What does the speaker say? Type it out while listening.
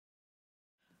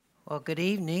Well, good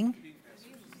evening.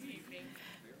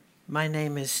 My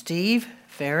name is Steve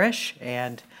Farish,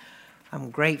 and I'm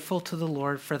grateful to the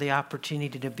Lord for the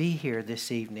opportunity to be here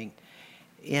this evening.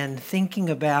 In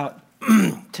thinking about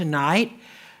tonight,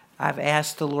 I've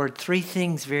asked the Lord three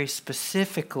things very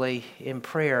specifically in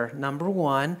prayer. Number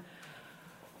one,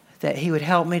 that He would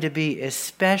help me to be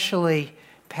especially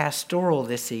pastoral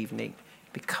this evening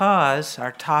because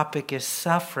our topic is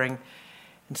suffering,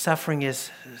 and suffering is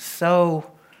so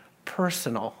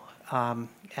personal. And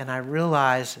I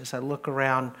realize as I look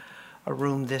around a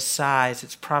room this size,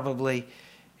 it's probably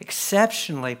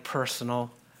exceptionally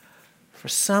personal for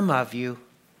some of you,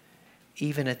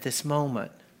 even at this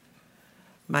moment.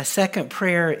 My second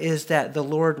prayer is that the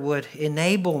Lord would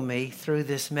enable me through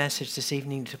this message this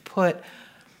evening to put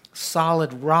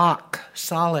solid rock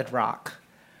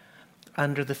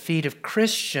under the feet of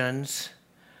Christians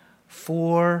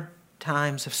for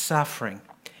times of suffering.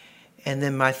 And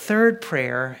then my third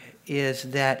prayer is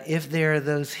that if there are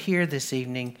those here this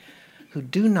evening who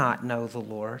do not know the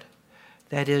Lord,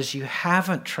 that is, you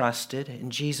haven't trusted in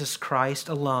Jesus Christ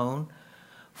alone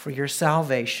for your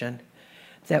salvation,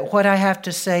 that what I have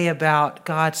to say about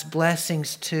God's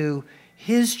blessings to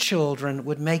His children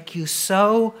would make you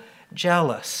so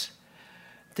jealous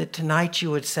that tonight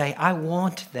you would say, I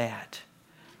want that.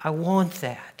 I want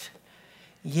that.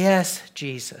 Yes,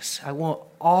 Jesus, I want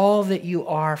all that you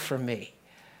are for me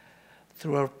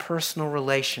through a personal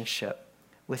relationship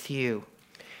with you.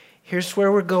 Here's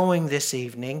where we're going this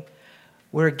evening.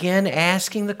 We're again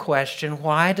asking the question,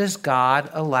 why does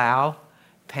God allow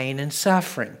pain and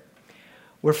suffering?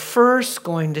 We're first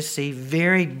going to see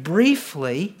very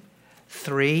briefly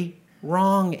three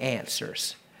wrong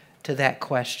answers to that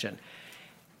question.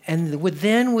 And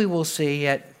then we will see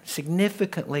at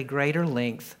significantly greater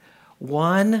length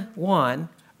one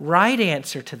right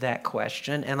answer to that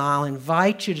question, and I'll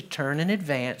invite you to turn in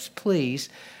advance, please,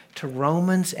 to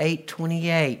Romans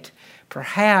 8:28,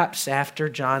 perhaps after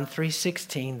John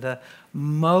 3:16, the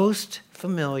most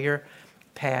familiar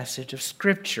passage of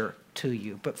Scripture to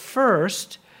you. But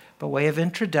first, by way of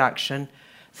introduction,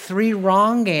 three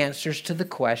wrong answers to the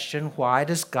question, why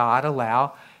does God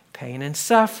allow pain and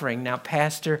suffering? Now,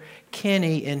 Pastor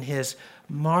Kenny, in his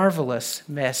marvelous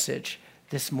message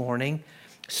this morning,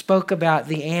 spoke about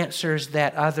the answers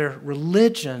that other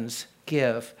religions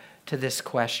give to this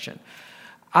question.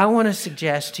 I want to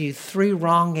suggest to you three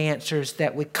wrong answers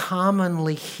that we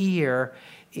commonly hear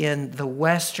in the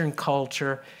Western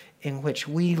culture in which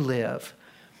we live.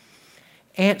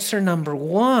 Answer number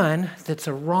one, that's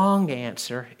a wrong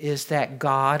answer, is that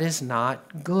God is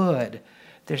not good.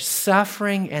 There's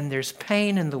suffering and there's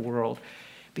pain in the world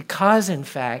because, in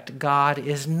fact, God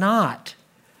is not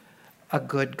a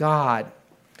good God.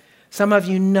 Some of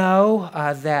you know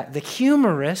that the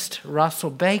humorist Russell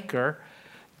Baker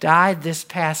died this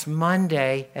past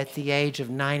Monday at the age of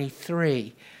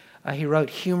 93. He wrote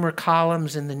humor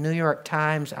columns in the New York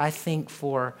Times, I think,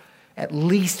 for at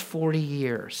least 40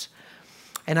 years.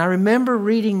 And I remember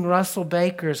reading Russell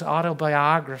Baker's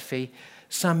autobiography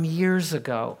some years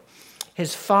ago.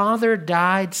 His father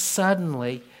died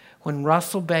suddenly when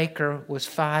Russell Baker was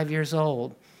 5 years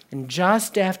old. And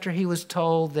just after he was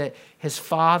told that his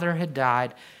father had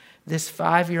died, this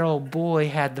 5-year-old boy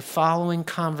had the following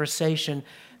conversation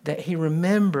that he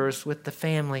remembers with the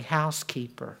family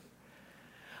housekeeper.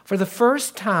 For the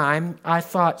first time, I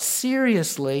thought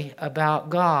seriously about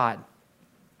God.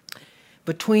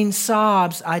 Between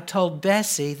sobs, I told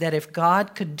Bessie that if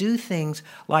God could do things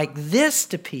like this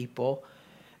to people,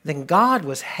 then God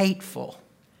was hateful,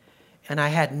 and I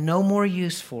had no more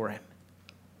use for Him.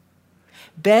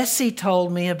 Bessie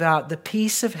told me about the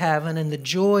peace of heaven and the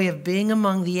joy of being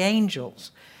among the angels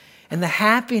and the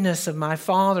happiness of my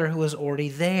father who was already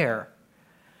there.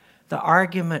 The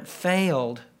argument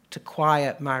failed to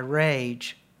quiet my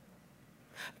rage.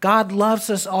 God loves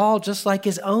us all just like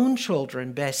His own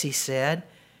children, Bessie said.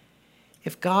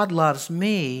 If God loves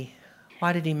me,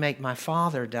 why did He make my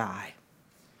father die?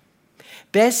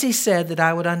 Bessie said that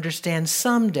I would understand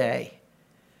someday,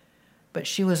 but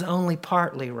she was only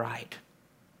partly right.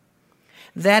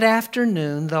 That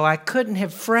afternoon, though I couldn't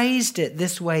have phrased it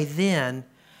this way then,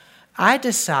 I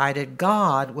decided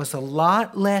God was a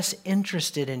lot less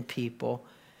interested in people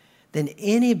than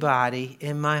anybody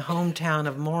in my hometown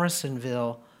of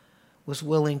Morrisonville was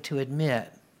willing to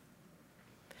admit.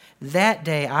 That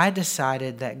day, I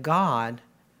decided that God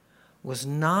was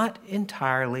not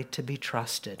entirely to be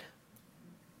trusted.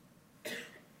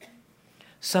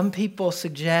 Some people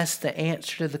suggest the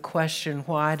answer to the question,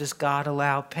 why does God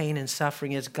allow pain and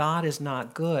suffering, is God is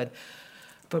not good.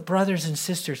 But brothers and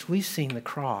sisters, we've seen the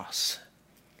cross.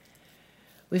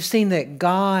 We've seen that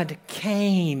God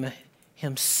came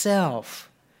himself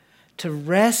to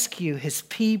rescue his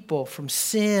people from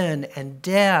sin and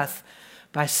death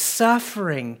by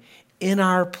suffering in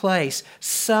our place,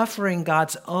 suffering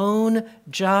God's own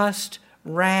just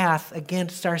wrath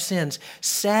against our sins,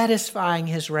 satisfying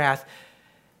his wrath,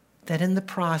 that in the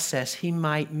process he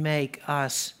might make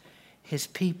us his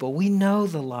people. We know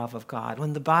the love of God.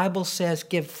 When the Bible says,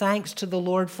 give thanks to the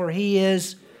Lord for he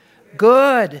is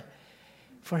good,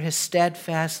 for his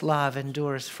steadfast love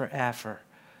endures forever.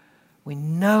 We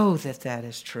know that that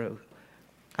is true.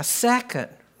 A second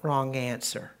wrong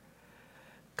answer.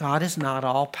 God is not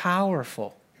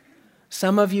all-powerful.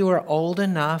 Some of you are old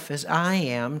enough, as I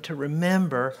am, to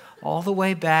remember all the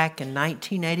way back in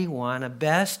 1981, a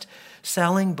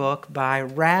best-selling book by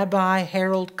Rabbi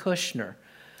Harold Kushner,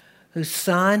 whose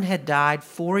son had died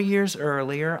 4 years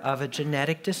earlier of a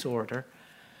genetic disorder.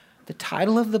 The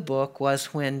title of the book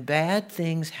was When Bad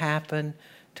Things Happen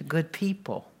to Good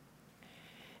People.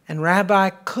 And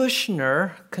Rabbi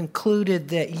Kushner concluded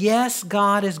that yes,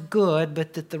 God is good,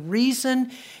 but that the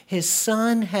reason his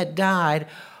son had died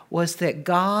was that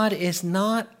God is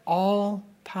not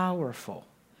all-powerful.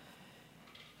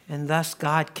 And thus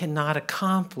God cannot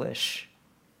accomplish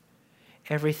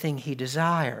everything he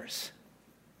desires.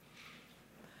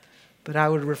 But I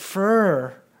would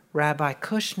refer Rabbi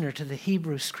Kushner to the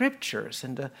Hebrew Scriptures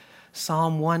and to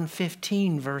Psalm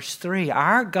 115, verse 3.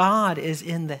 Our God is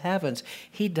in the heavens.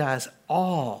 He does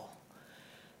all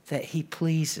that he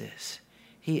pleases.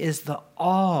 He is the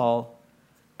all-powerful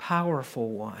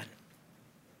one.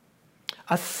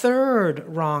 A third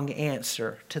wrong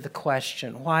answer to the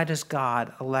question, why does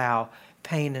God allow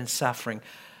pain and suffering?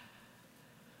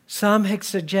 Some have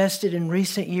suggested in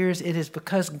recent years it is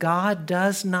because God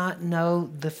does not know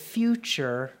the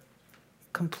future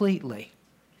completely.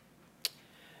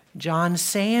 John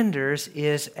Sanders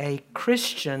is a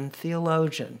Christian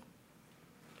theologian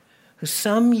who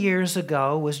some years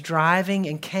ago was driving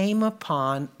and came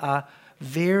upon a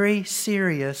very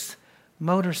serious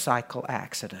motorcycle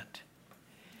accident.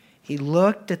 He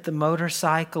looked at the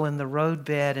motorcycle in the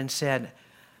roadbed and said,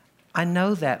 I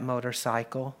know that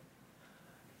motorcycle.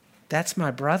 That's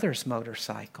my brother's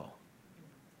motorcycle.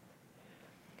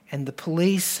 And the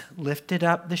police lifted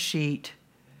up the sheet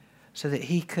so that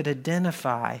he could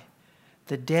identify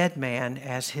the dead man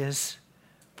as his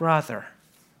brother.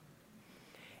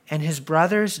 And his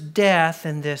brother's death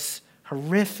in this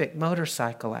horrific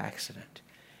motorcycle accident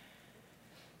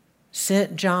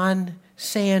sent John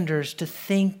Sanders to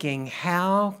thinking,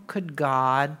 how could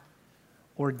God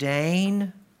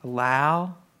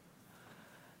allow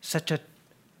such a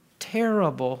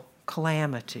terrible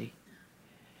calamity?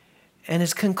 And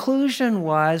his conclusion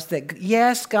was that,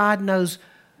 yes, God knows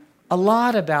a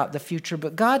lot about the future,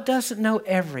 but God doesn't know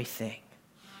everything.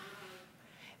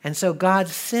 And so God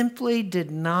simply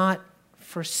did not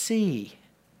foresee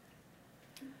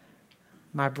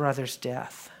my brother's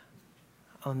death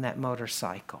on that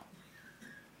motorcycle.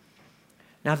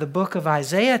 Now, the book of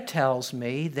Isaiah tells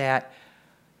me that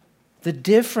the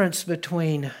difference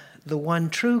between the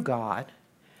one true God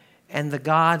and the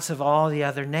gods of all the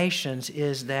other nations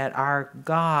is that our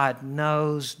God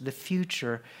knows the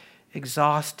future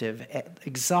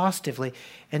exhaustively.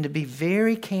 And to be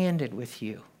very candid with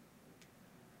you,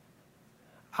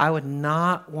 I would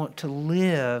not want to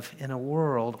live in a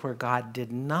world where God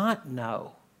did not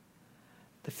know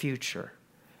the future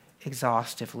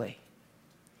exhaustively.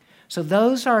 So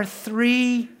those are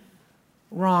 3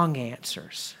 wrong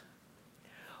answers.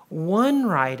 One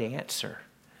right answer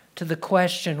to the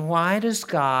question, why does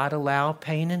God allow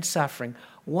pain and suffering?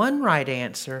 One right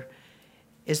answer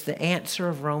is the answer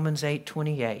of Romans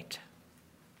 8:28.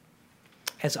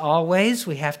 As always,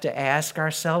 we have to ask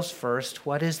ourselves first,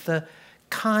 what is the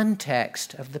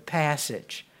context of the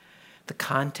passage? The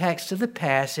context of the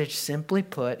passage, simply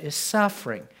put, is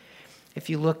suffering. If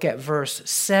you look at verse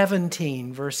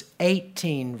 17, verse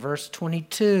 18, verse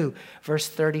 22, verse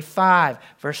 35,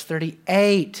 verse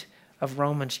 38 of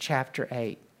Romans chapter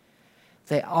 8,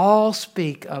 they all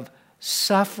speak of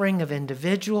suffering of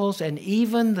individuals and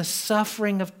even the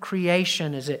suffering of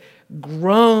creation as it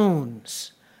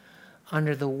groans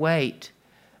under the weight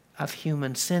of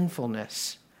human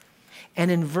sinfulness.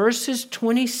 And in verses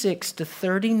 26 to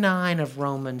 39 of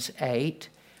Romans 8,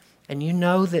 and you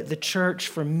know that the church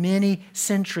for many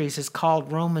centuries has called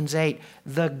Romans 8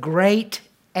 the Great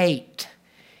Eight.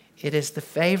 It is the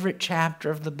favorite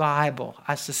chapter of the Bible,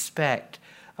 I suspect,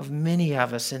 of many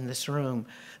of us in this room.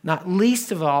 Not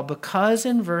least of all because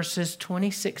in verses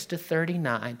 26 to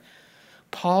 39,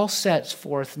 Paul sets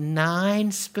forth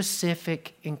 9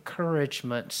 specific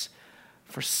encouragements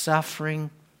for suffering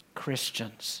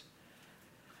Christians.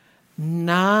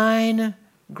 9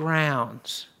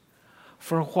 grounds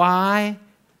for why,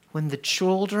 when the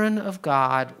children of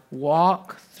God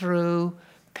walk through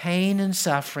pain and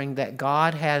suffering that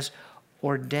God has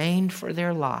ordained for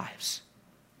their lives,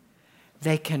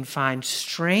 they can find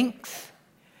strength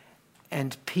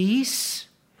and peace,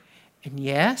 and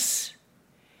yes,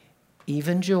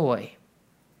 even joy.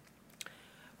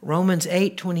 Romans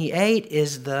 8:28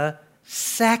 is the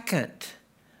second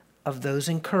of those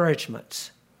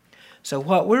encouragements. So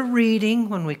what we're reading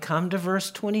when we come to verse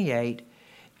 28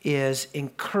 is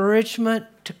encouragement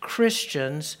to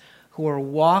Christians who are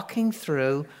walking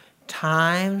through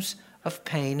times of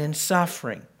pain and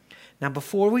suffering. Now,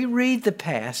 before we read the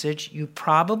passage, you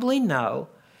probably know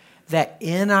that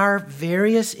in our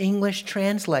various English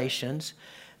translations,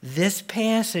 this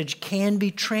passage can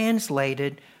be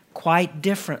translated quite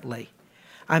differently.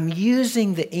 I'm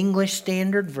using the English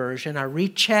Standard Version. I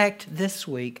rechecked this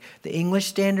week. The English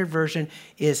Standard Version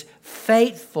is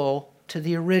faithful to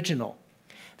the original.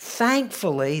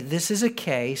 Thankfully, this is a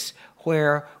case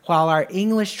where, while our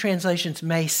English translations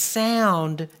may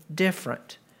sound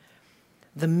different,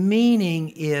 the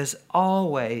meaning is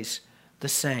always the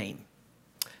same.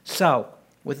 So,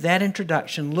 with that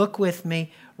introduction, look with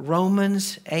me,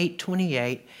 Romans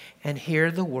 8:28, and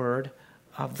hear the word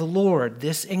of the Lord,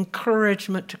 this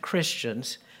encouragement to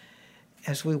Christians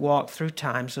as we walk through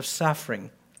times of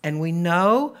suffering. And we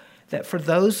know that for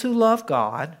those who love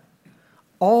God,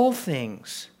 all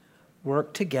things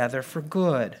work together for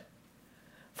good,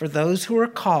 for those who are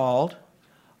called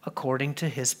according to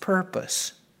His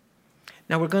purpose.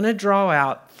 Now we're going to draw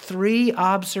out 3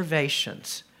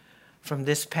 observations from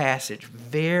this passage,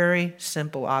 very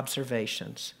simple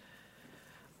observations.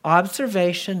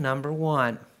 Observation number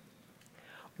 1.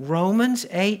 Romans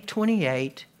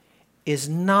 8:28 is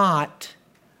not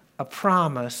a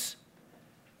promise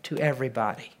to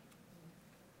everybody.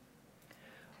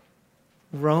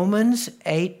 Romans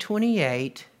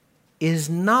 8:28 is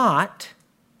not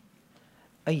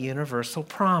a universal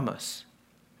promise.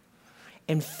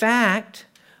 In fact,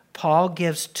 Paul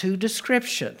gives 2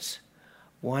 descriptions,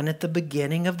 one at the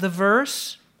beginning of the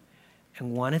verse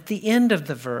and one at the end of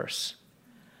the verse,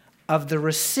 of the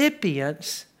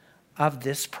recipients of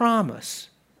this promise.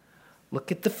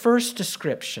 Look at the first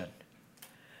description.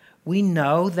 We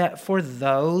know that for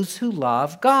those who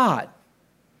love God.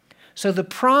 So the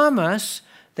promise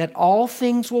that all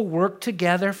things will work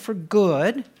together for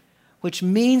good, which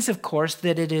means, of course,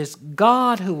 that it is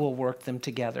God who will work them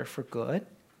together for good.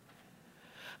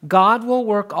 God will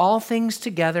work all things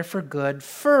together for good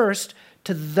first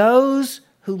to those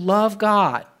who love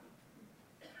God.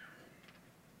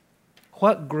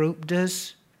 What group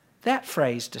does that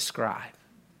phrase describe?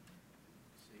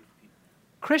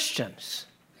 Christians.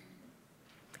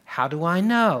 How do I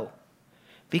know?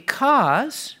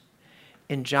 Because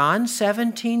in John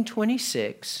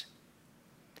 17:26,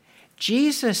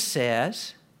 Jesus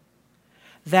says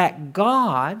that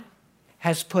God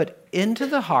has put into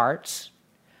the hearts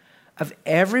of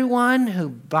everyone who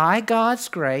by God's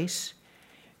grace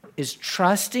is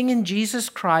trusting in Jesus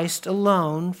Christ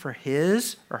alone for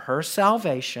his or her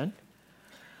salvation,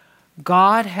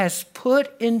 God has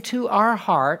put into our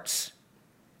hearts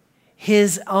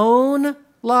His own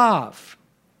love,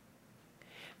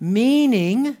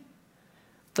 meaning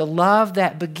the love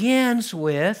that begins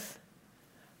with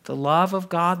the love of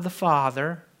God the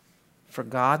Father for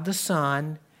God the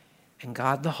Son and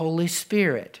God the Holy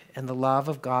Spirit, and the love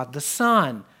of God the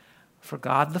Son for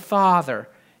God the Father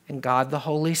and God the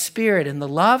Holy Spirit, and the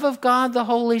love of God the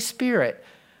Holy Spirit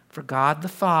for God the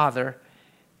Father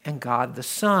and God the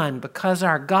Son, because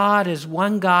our God is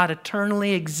one God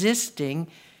eternally existing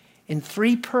in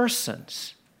 3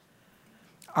 persons.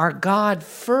 Our God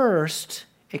first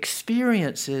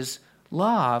experiences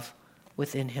love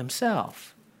within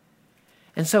Himself.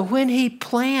 And so when He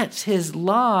plants His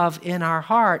love in our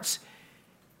hearts,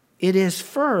 it is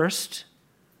first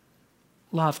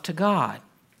love to God.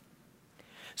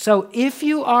 So if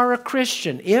you are a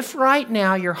Christian, if right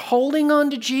now you're holding on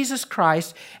to Jesus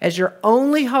Christ as your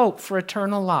only hope for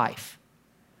eternal life,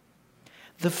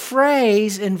 the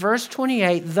phrase in verse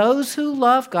 28, those who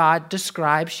love God,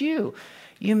 describes you.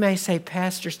 You may say,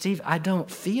 Pastor Steve, I don't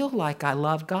feel like I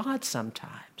love God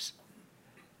sometimes.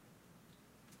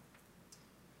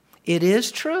 It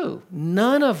is true.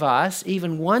 None of us,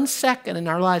 even 1 second in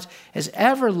our lives, has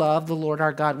ever loved the Lord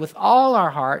our God with all our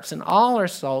hearts and all our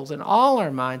souls and all our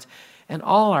minds and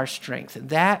all our strength.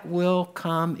 That will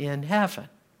come in heaven.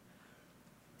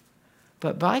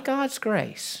 But by God's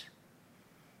grace,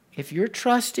 if you're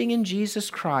trusting in Jesus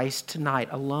Christ tonight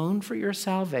alone for your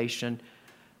salvation,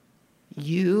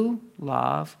 You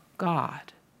love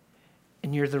God,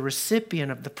 and you're the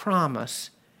recipient of the promise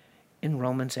in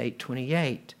Romans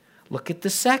 8:28. Look at the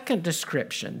second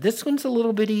description. This one's a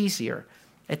little bit easier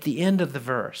at the end of the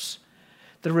verse.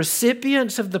 The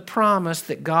recipients of the promise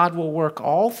that God will work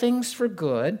all things for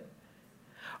good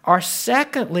are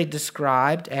secondly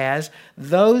described as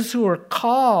those who are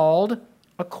called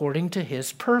according to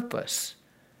his purpose.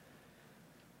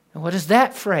 And what does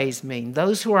that phrase mean?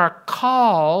 Those who are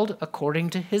called according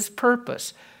to his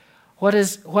purpose.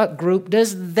 What group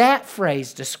does that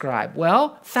phrase describe?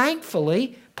 Well,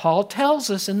 thankfully, Paul tells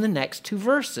us in the next two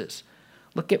verses.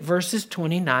 Look at verses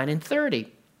 29 and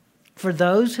 30. For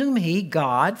those whom he,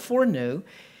 God, foreknew,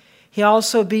 he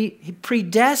also he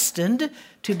predestined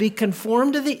to be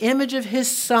conformed to the image of his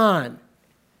Son.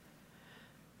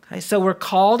 Okay, so we're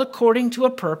called according to a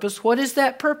purpose. What is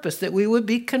that purpose? That we would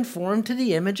be conformed to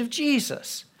the image of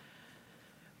Jesus.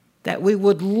 That we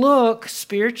would look,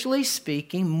 spiritually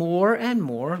speaking, more and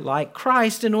more like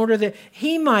Christ in order that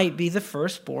he might be the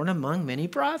firstborn among many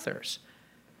brothers.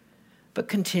 But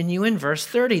continue in verse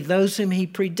 30. Those whom he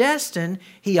predestined,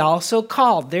 he also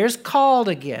called. There's called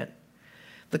again.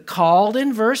 The called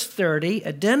in verse 30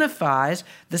 identifies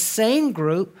the same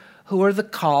group who are the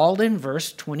called in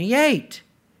verse 28.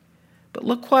 But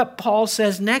look what Paul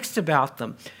says next about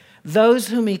them. Those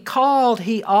whom he called,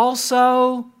 he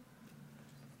also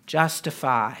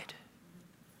justified.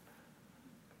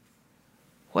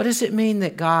 What does it mean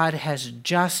that God has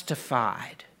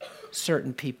justified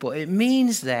certain people? It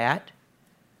means that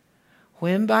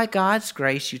when by God's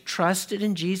grace you trusted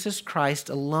in Jesus Christ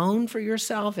alone for your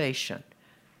salvation,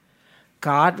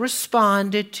 God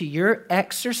responded to your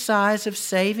exercise of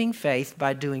saving faith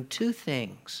by doing two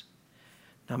things.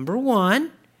 Number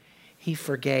one, he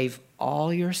forgave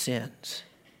all your sins.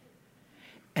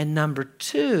 And number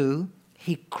two,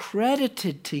 he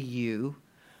credited to you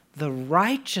the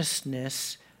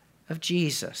righteousness of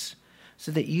Jesus,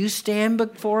 so that you stand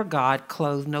before God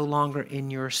clothed no longer in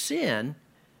your sin,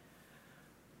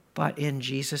 but in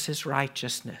Jesus'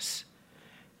 righteousness.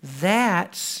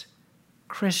 That's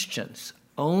Christians.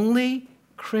 Only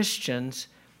Christians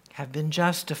have been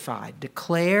justified,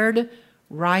 declared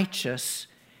righteous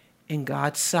in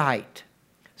God's sight.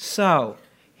 So,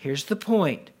 here's the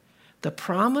point. The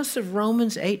promise of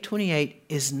Romans 8:28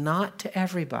 is not to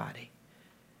everybody.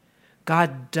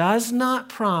 God does not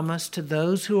promise to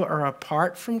those who are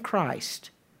apart from Christ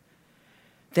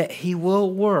that he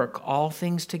will work all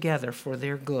things together for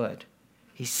their good.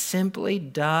 He simply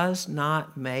does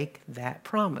not make that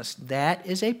promise. That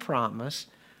is a promise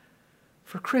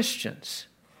for Christians.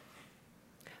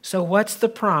 So what's the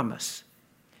promise?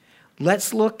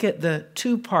 Let's look at the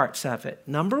two parts of it.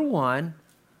 Number one,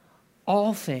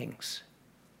 all things.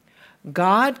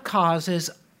 God causes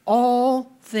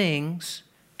all things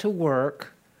to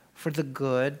work for the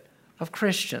good of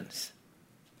Christians.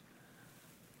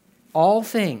 All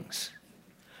things.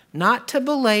 Not to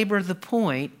belabor the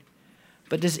point,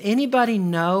 but does anybody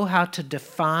know how to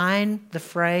define the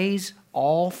phrase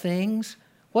all things?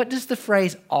 What does the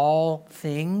phrase all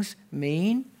things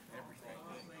mean?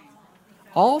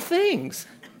 All things.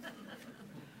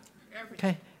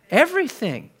 Okay.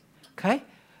 Everything. Okay.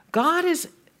 God is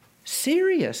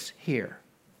serious here.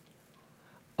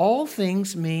 All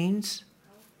things means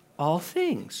all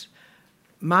things.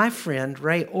 My friend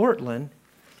Ray Ortlund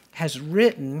has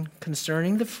written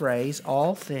concerning the phrase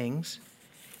all things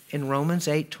in Romans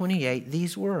 8:28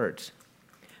 these words.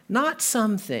 Not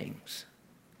some things,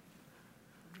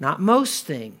 not most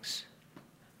things,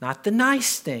 not the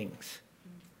nice things,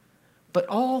 but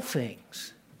all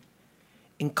things,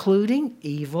 including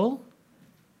evil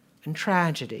and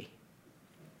tragedy.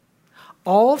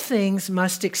 All things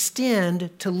must extend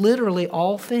to literally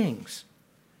all things,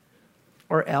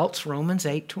 or else Romans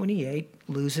 8:28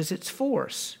 loses its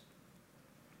force.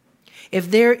 If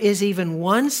there is even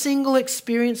one single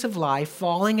experience of life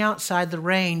falling outside the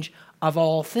range of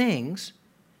all things,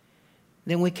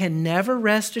 then we can never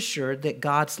rest assured that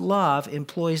God's love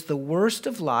employs the worst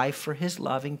of life for his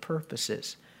loving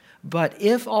purposes. But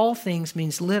if all things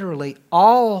means literally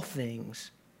all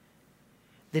things,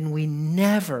 then we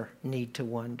never need to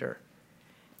wonder,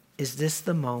 is this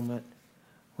the moment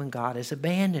when God is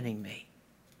abandoning me?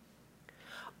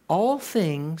 All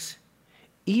things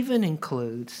even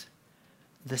includes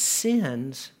the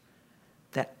sins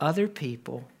that other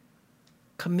people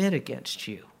commit against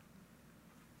you.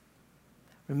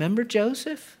 Remember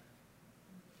Joseph?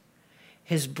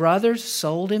 His brothers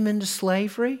sold him into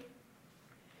slavery.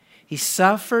 He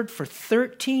suffered for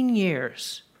 13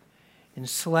 years in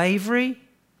slavery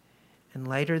and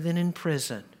later then in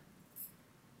prison.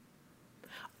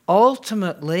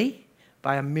 Ultimately,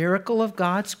 by a miracle of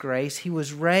God's grace, he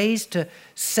was raised to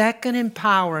second in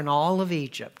power in all of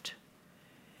Egypt.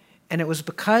 And it was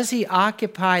because he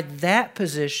occupied that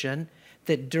position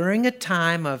that during a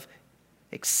time of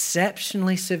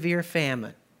exceptionally severe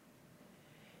famine,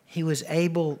 he was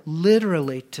able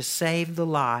literally to save the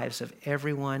lives of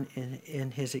everyone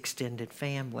in his extended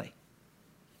family.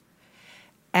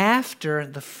 After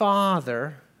the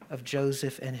father of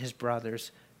Joseph and his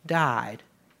brothers died,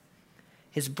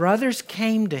 his brothers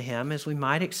came to him, as we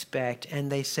might expect, and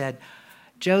they said,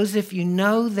 Joseph, you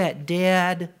know that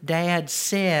Dad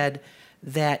said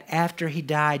that after he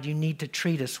died, you need to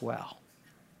treat us well,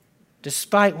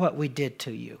 despite what we did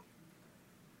to you.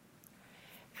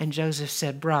 And Joseph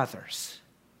said, brothers,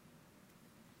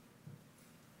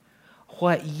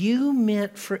 what you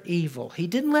meant for evil, he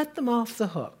didn't let them off the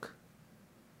hook.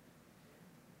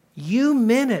 You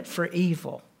meant it for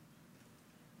evil.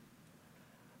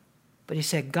 But he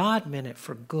said, God meant it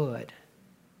for good.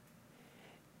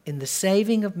 In the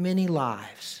saving of many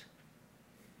lives,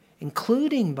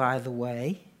 including, by the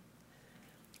way,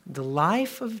 the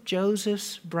life of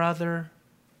Joseph's brother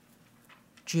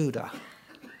Judah,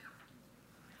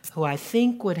 who I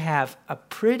think would have a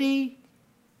pretty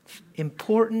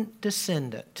important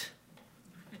descendant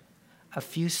a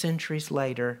few centuries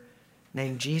later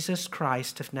named Jesus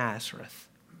Christ of Nazareth.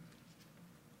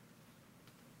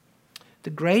 The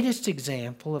greatest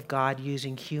example of God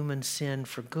using human sin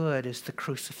for good is the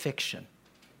crucifixion.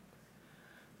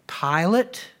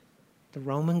 Pilate, the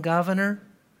Roman governor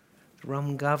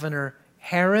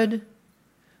Herod,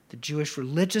 the Jewish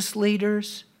religious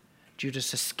leaders,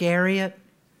 Judas Iscariot,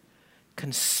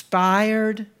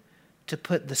 conspired to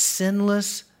put the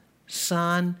sinless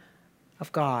Son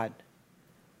of God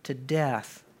to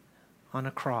death on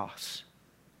a cross.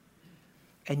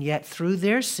 And yet through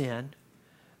their sin,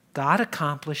 God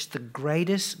accomplished the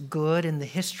greatest good in the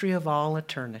history of all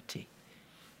eternity,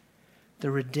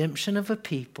 the redemption of a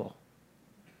people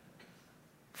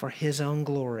for his own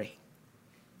glory.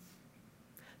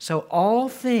 So all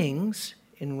things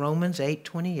in Romans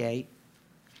 8:28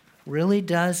 really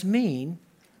does mean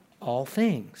all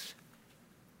things.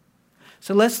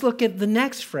 So let's look at the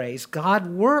next phrase. God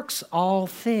works all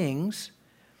things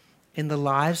in the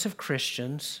lives of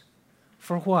Christians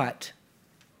for what?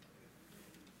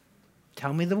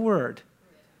 Tell me the word.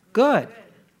 Good.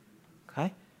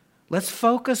 Okay? Let's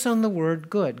focus on the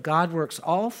word good. God works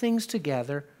all things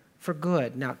together for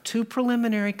good. Now, two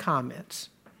preliminary comments.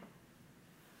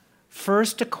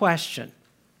 First, a question.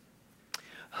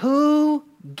 Who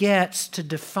gets to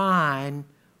define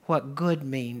what good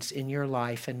means in your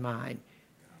life and mine?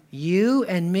 You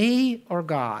and me or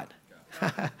God?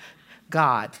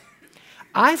 God.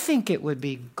 I think it would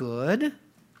be good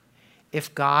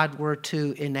if God were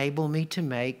to enable me to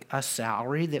make a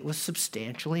salary that was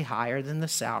substantially higher than the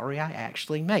salary I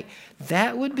actually make.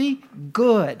 That would be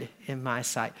good in my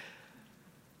sight.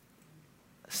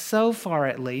 So far,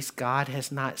 at least, God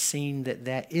has not seen that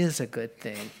that is a good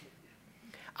thing.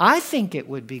 I think it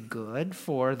would be good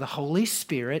for the Holy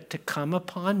Spirit to come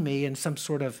upon me in some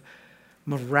sort of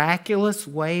miraculous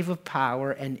wave of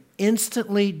power and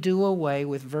instantly do away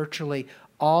with virtually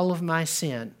all of my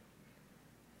sin.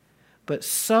 But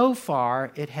so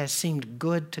far, it has seemed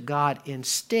good to God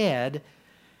instead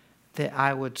that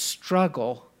I would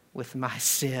struggle with my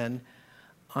sin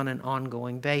on an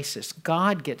ongoing basis.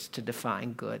 God gets to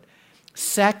define good.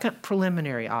 Second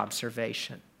preliminary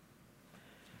observation.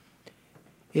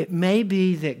 It may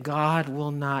be that God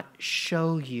will not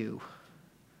show you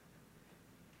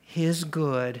his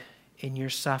good in your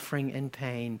suffering and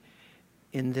pain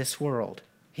in this world.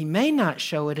 He may not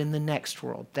show it in the next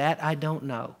world. That I don't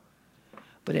know.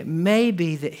 But it may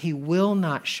be that he will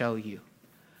not show you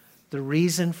the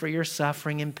reason for your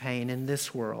suffering and pain in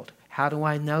this world. How do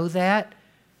I know that?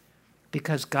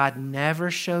 Because God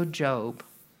never showed Job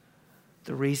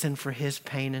the reason for his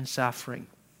pain and suffering.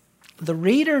 The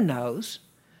reader knows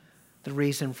the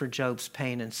reason for Job's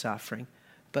pain and suffering,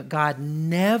 but God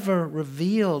never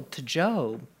revealed to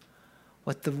Job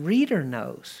what the reader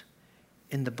knows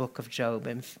in the book of Job.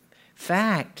 In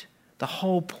fact, the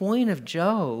whole point of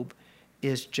Job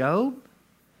is, Job,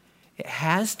 it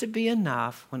has to be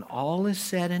enough when all is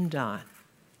said and done.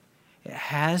 It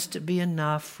has to be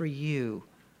enough for you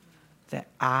that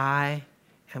I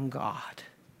am God.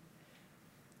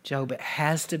 Job, it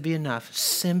has to be enough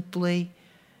simply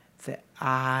that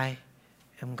I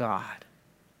am God.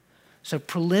 So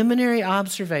preliminary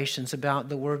observations about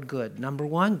the word good. Number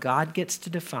one, God gets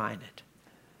to define it.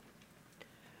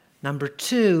 Number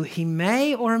two, he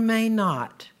may or may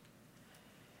not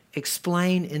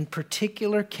explain in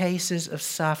particular cases of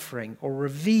suffering or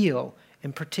reveal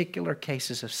in particular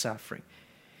cases of suffering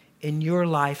in your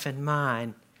life and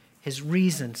mine, his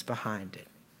reasons behind it.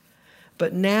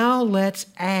 But now let's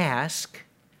ask,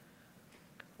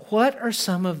 what are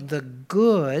some of the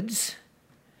goods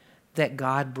that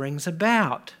God brings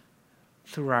about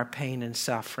through our pain and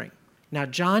suffering? Now,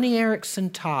 Joni Eareckson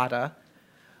Tada,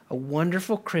 a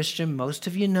wonderful Christian, most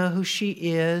of you know who she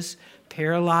is,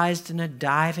 paralyzed in a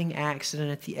diving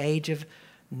accident at the age of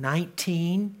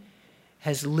 19,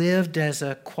 has lived as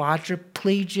a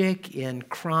quadriplegic in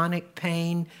chronic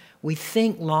pain, we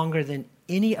think longer than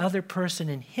any other person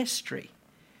in history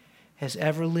has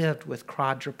ever lived with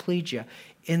quadriplegia.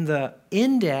 In the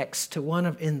index to one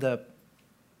of,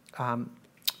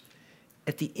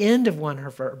 at the end of one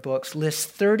of her books, lists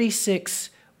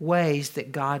 36 ways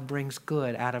that God brings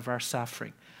good out of our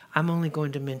suffering. I'm only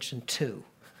going to mention 2.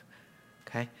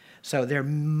 Okay? So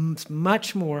there's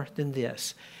much more than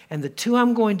this. And the 2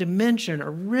 I'm going to mention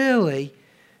are really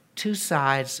 2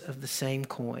 sides of the same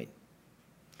coin.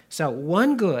 So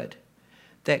one good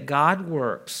that God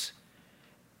works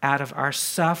out of our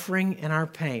suffering and our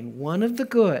pain, one of the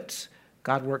goods,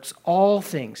 God works all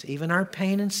things, even our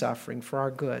pain and suffering, for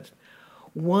our good.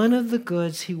 One of the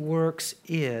goods he works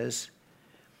is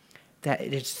that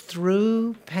it is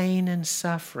through pain and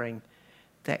suffering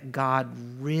that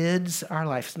God rids our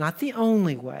life. It's not the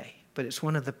only way, but it's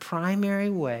one of the primary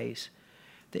ways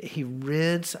that he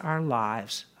rids our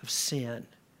lives of sin.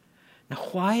 Now,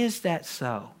 why is that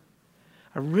so?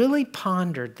 I really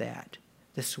pondered that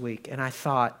this week, and I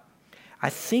thought, I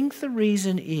think the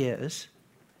reason is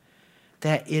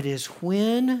that it is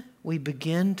when we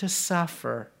begin to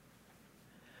suffer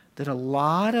that a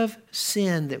lot of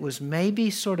sin that was maybe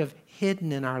sort of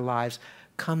hidden in our lives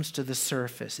comes to the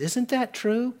surface. Isn't that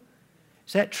true?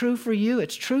 Is that true for you?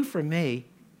 It's true for me.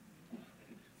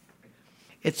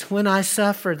 It's when I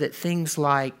suffer that things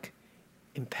like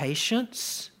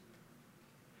impatience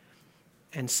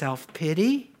and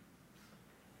self-pity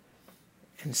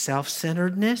and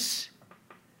self-centeredness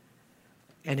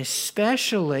and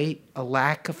especially a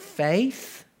lack of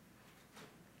faith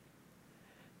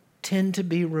tend to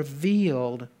be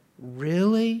revealed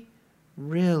really,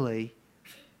 really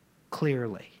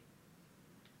clearly.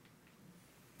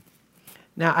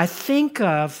 Now, I think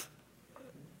of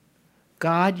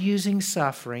God using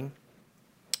suffering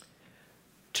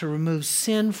to remove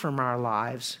sin from our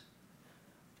lives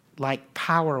like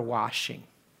power washing.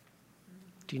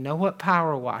 Do you know what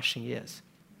power washing is?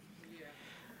 Yeah.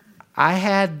 I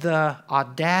had the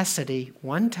audacity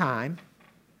one time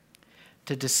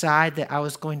to decide that I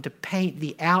was going to paint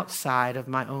the outside of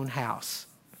my own house.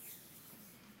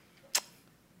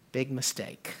 Big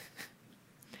mistake.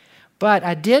 But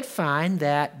I did find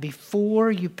that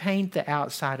before you paint the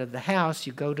outside of the house,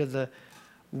 you go to the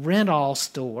rent-all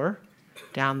store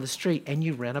down the street and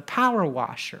you rent a power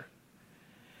washer.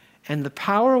 And the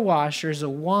power washer is a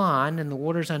wand and the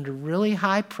water's under really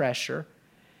high pressure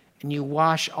and you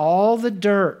wash all the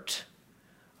dirt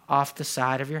off the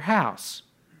side of your house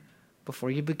before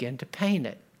you begin to paint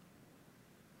it.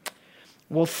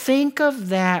 Well, think of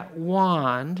that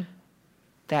wand,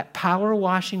 that power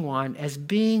washing wand, as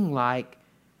being like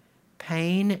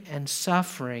pain and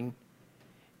suffering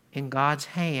in God's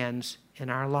hands in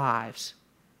our lives.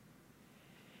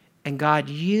 And God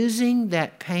using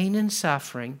that pain and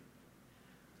suffering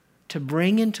to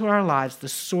bring into our lives the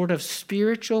sort of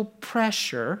spiritual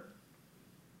pressure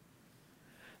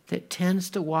that tends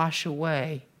to wash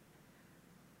away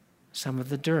some of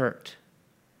the dirt,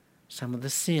 some of the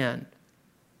sin.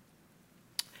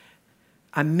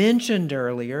 I mentioned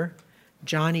earlier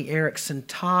Joni Eareckson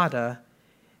Tada,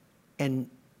 and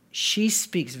she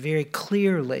speaks very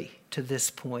clearly to this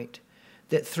point,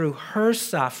 that through her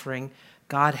suffering,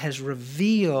 God has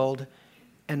revealed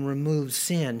and removed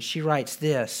sin. She writes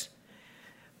this: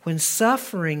 when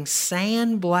suffering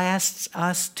sandblasts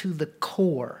us to the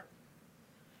core,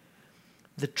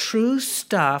 the true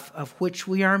stuff of which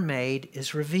we are made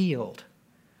is revealed.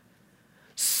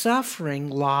 Suffering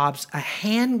lobs a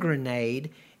hand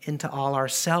grenade into all our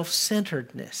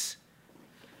self-centeredness,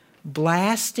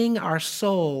 blasting our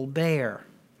soul bare.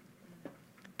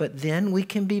 But then we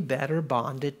can be better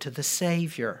bonded to the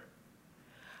Savior.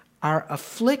 Our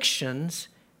afflictions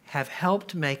have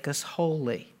helped make us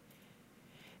holy.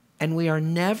 And we are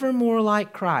never more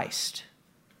like Christ,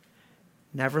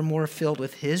 never more filled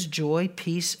with His joy,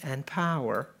 peace, and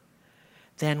power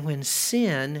than when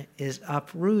sin is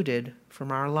uprooted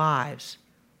from our lives.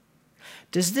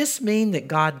 Does this mean that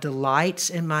God delights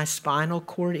in my spinal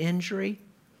cord injury?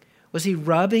 Was he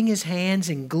rubbing his hands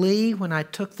in glee when I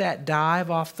took that dive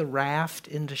off the raft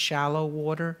into shallow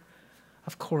water?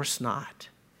 Of course not.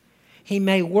 He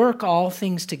may work all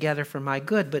things together for my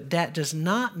good, but that does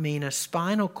not mean a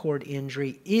spinal cord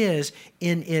injury is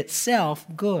in itself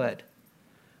good.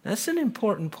 That's an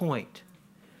important point.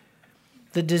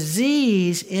 The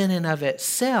disease in and of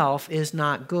itself is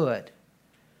not good.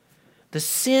 The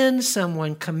sin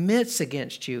someone commits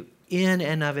against you in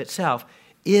and of itself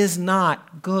is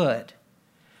not good.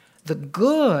 The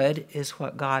good is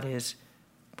what God is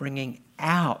bringing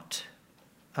out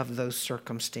of those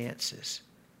circumstances.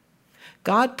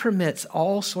 God permits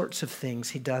all sorts of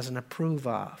things he doesn't approve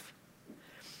of.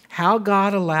 How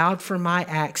God allowed for my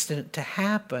accident to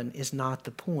happen is not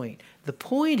the point. The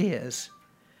point is,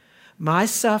 my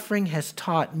suffering has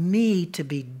taught me to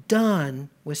be done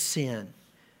with sin.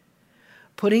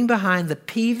 Putting behind the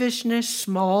peevishness,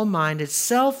 small-minded,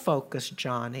 self-focused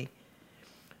Johnny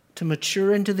to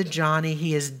mature into the Johnny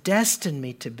he has destined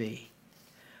me to be,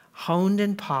 honed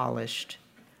and polished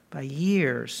by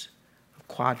years of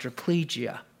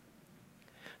quadriplegia.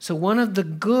 So one of the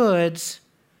goods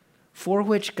for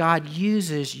which God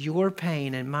uses your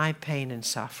pain and my pain and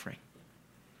suffering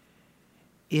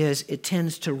is it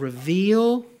tends to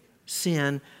reveal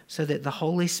sin so that the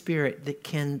Holy Spirit that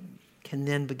can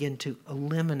then begin to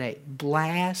eliminate,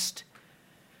 blast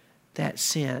that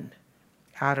sin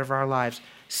out of our lives.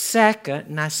 Second,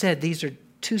 and I said these are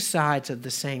two sides of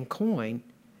the same coin,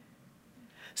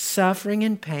 suffering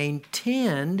and pain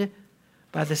tend,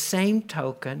 by the same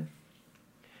token,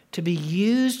 to be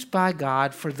used by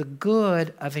God for the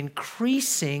good of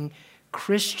increasing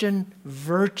Christian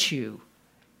virtue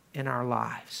in our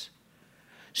lives.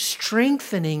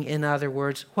 Strengthening, in other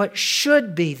words, what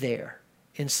should be there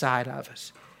inside of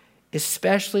us,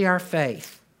 especially our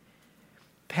faith.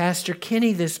 Pastor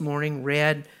Kenny this morning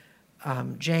read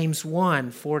James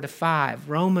 1, 4-5.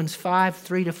 Romans 5,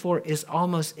 3-4 is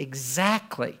almost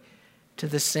exactly to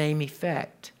the same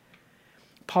effect.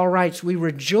 Paul writes, we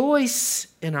rejoice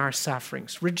in our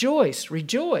sufferings.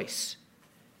 Rejoice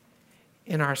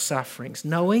in our sufferings,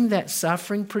 knowing that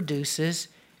suffering produces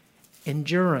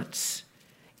endurance,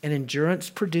 and endurance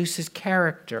produces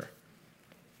character,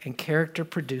 and character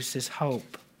produces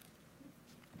hope.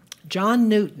 John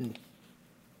Newton,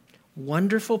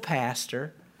 wonderful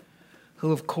pastor,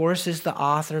 who of course is the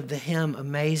author of the hymn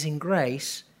Amazing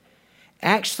Grace,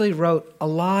 actually wrote a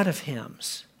lot of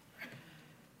hymns.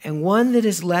 And one that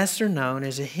is lesser known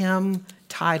is a hymn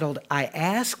titled, I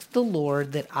Asked the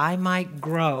Lord That I Might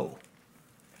Grow,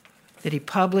 that he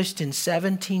published in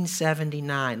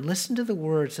 1779. Listen to the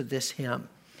words of this hymn.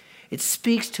 It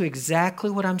speaks to exactly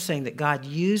what I'm saying, that God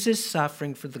uses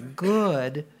suffering for the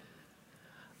good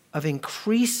of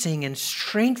increasing and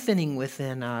strengthening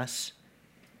within us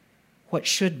what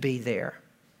should be there.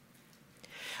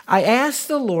 I asked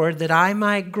the Lord that I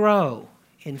might grow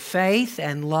in faith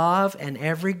and love and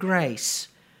every grace,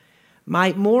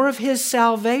 might more of his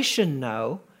salvation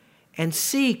know, and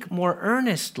seek more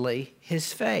earnestly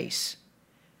his face.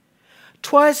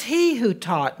 'Twas he who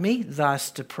taught me thus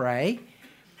to pray,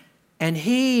 and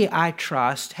he, I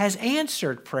trust, has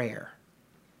answered prayer.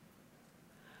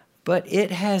 But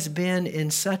it has been in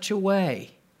such a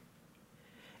way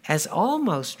as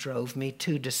almost drove me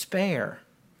to despair.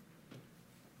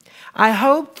 I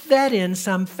hoped that in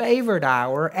some favored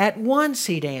hour at once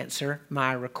he'd answer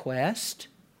my request,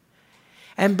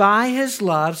 and by his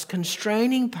love's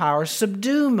constraining power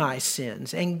subdue my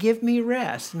sins and give me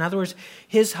rest. In other words,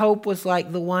 his hope was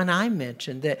like the one I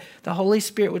mentioned, that the Holy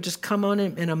Spirit would just come on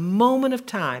him in a moment of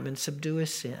time and subdue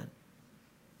his sin.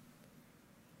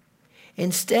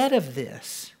 Instead of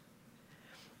this,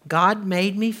 God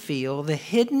made me feel the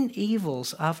hidden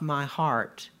evils of my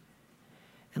heart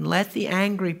and let the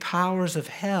angry powers of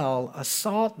hell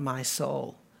assault my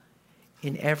soul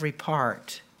in every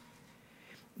part.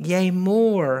 Yea,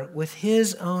 more, with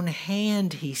his own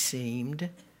hand he seemed,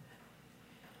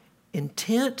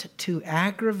 intent to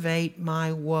aggravate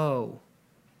my woe,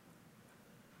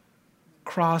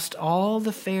 crossed all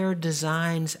the fair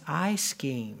designs I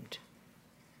schemed,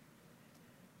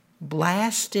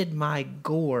 blasted my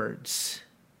gourds,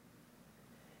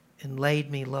 and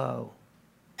laid me low.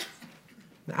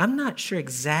 I'm not sure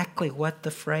exactly what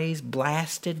the phrase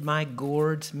blasted my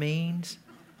gourds means,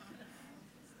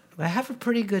 but I have a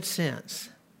pretty good sense.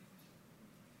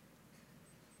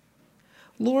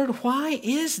 Lord, why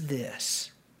is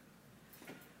this?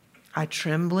 I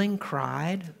trembling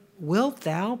cried, wilt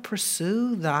thou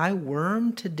pursue thy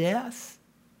worm to death?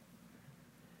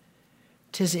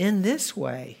 'Tis in this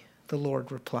way, the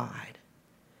Lord replied,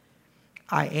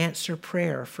 I answer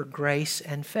prayer for grace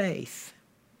and faith.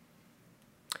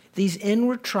 These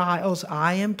inward trials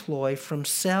I employ from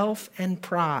self and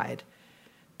pride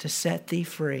to set thee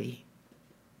free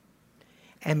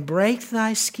and break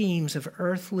thy schemes of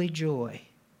earthly joy,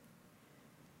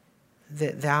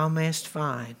 that thou mayest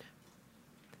find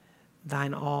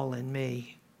thine all in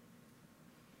me.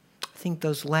 I think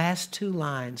those last two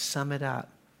lines sum it up.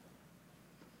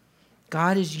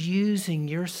 God is using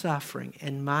your suffering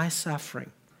and my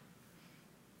suffering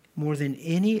more than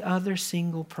any other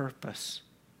single purpose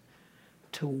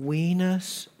to wean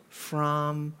us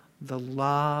from the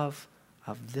love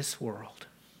of this world,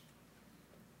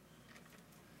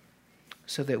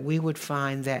 so that we would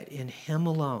find that in Him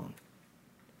alone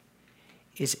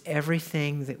is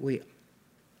everything that we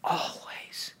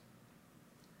always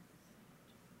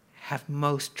have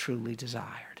most truly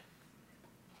desired.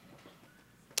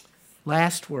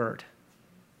 Last word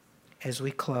as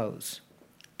we close.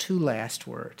 Two last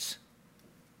words.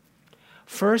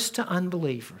 First, to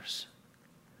unbelievers.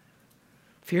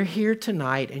 If you're here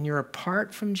tonight and you're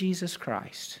apart from Jesus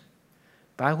Christ,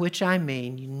 by which I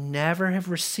mean you never have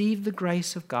received the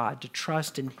grace of God to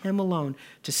trust in Him alone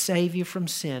to save you from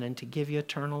sin and to give you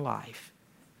eternal life,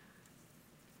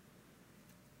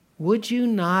 would you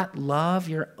not love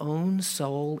your own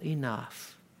soul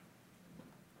enough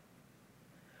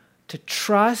to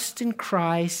trust in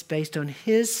Christ based on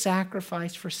His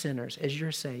sacrifice for sinners as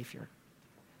your Savior,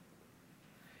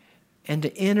 and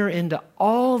to enter into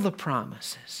all the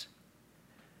promises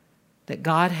that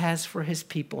God has for His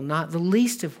people, not the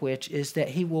least of which is that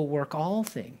He will work all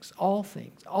things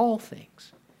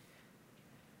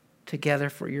together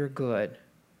for your good?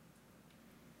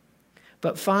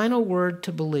 But final word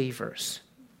to believers.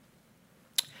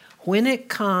 When it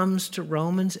comes to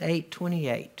Romans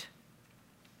 8:28,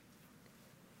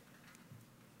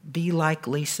 be like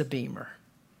Lisa Beamer.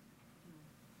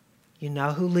 You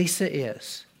know who Lisa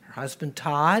is. Her husband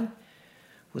Todd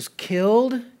was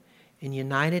killed in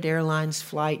United Airlines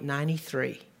Flight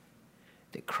 93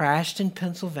 that crashed in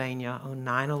Pennsylvania on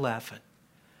 9/11.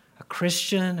 A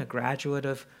Christian, a graduate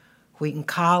of Wheaton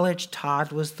College,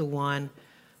 Todd was the one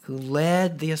who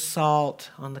led the assault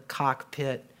on the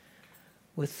cockpit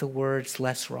with the words,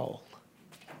 "Let's roll."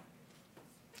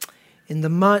 In the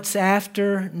months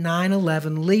after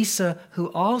 9/11, Lisa,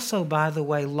 who also, by the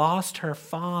way, lost her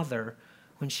father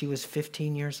when she was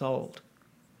 15 years old,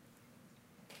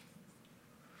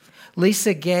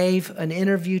 Lisa gave an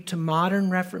interview to Modern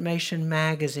Reformation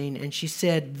magazine, and she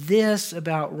said this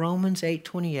about Romans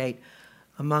 8:28,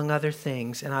 among other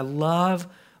things, and I love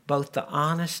both the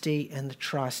honesty and the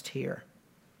trust here.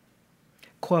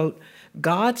 Quote,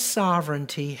 "God's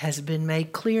sovereignty has been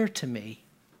made clear to me.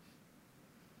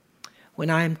 When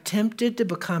I am tempted to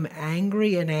become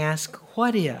angry and ask,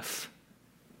 what if?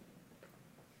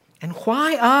 And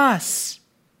why us?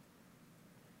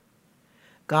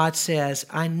 God says,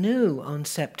 I knew on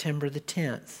September the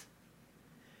 10th,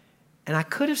 and I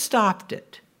could have stopped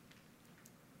it.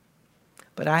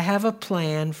 But I have a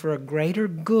plan for a greater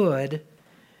good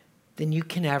than you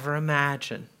can ever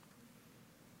imagine.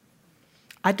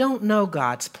 I don't know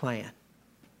God's plan.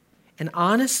 And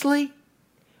honestly,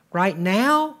 right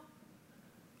now,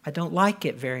 I don't like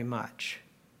it very much.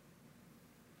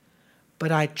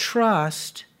 But I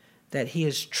trust that He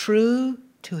is true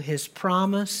to His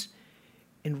promise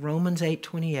in Romans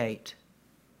 8:28,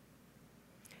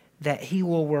 that He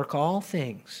will work all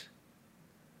things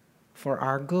for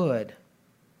our good.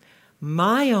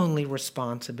 My only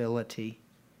responsibility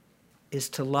is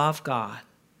to love God.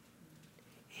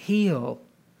 He'll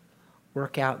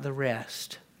work out the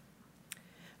rest.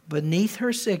 Beneath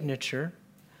her signature,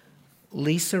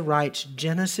 Lisa writes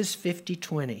Genesis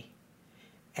 50:20.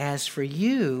 As for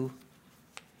you,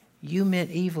 you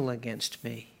meant evil against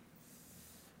me,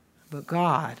 but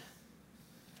God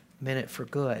meant it for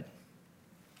good.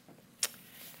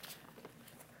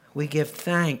 We give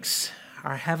thanks,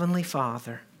 our Heavenly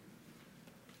Father,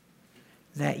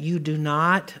 that you do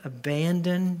not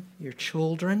abandon your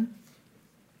children,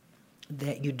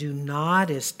 that you do not,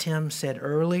 as Tim said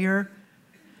earlier,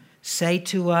 say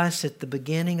to us at the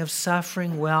beginning of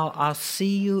suffering, well, I'll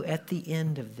see you at the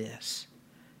end of this.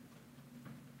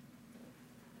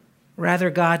 Rather,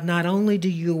 God, not only do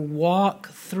you walk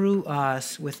through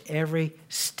us with every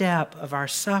step of our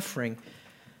suffering,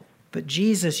 but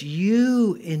Jesus,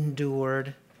 you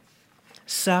endured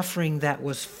suffering that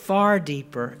was far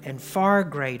deeper and far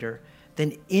greater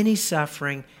than any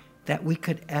suffering that we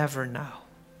could ever know.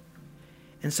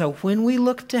 And so when we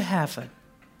look to heaven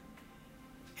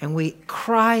and we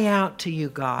cry out to you,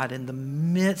 God, in the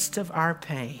midst of our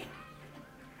pain,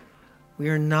 we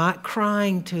are not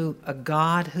crying to a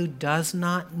God who does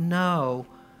not know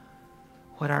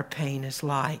what our pain is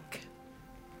like.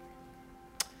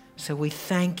 So we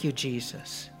thank you,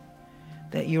 Jesus,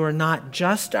 that you are not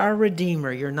just our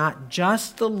Redeemer, you're not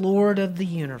just the Lord of the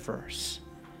universe,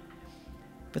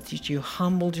 but that you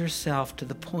humbled yourself to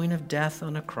the point of death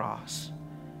on a cross,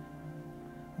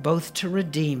 both to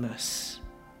redeem us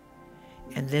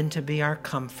and then to be our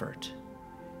comfort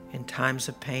in times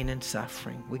of pain and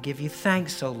suffering. We give you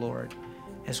thanks, O Lord,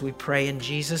 as we pray in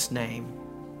Jesus' name.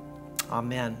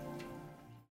 Amen.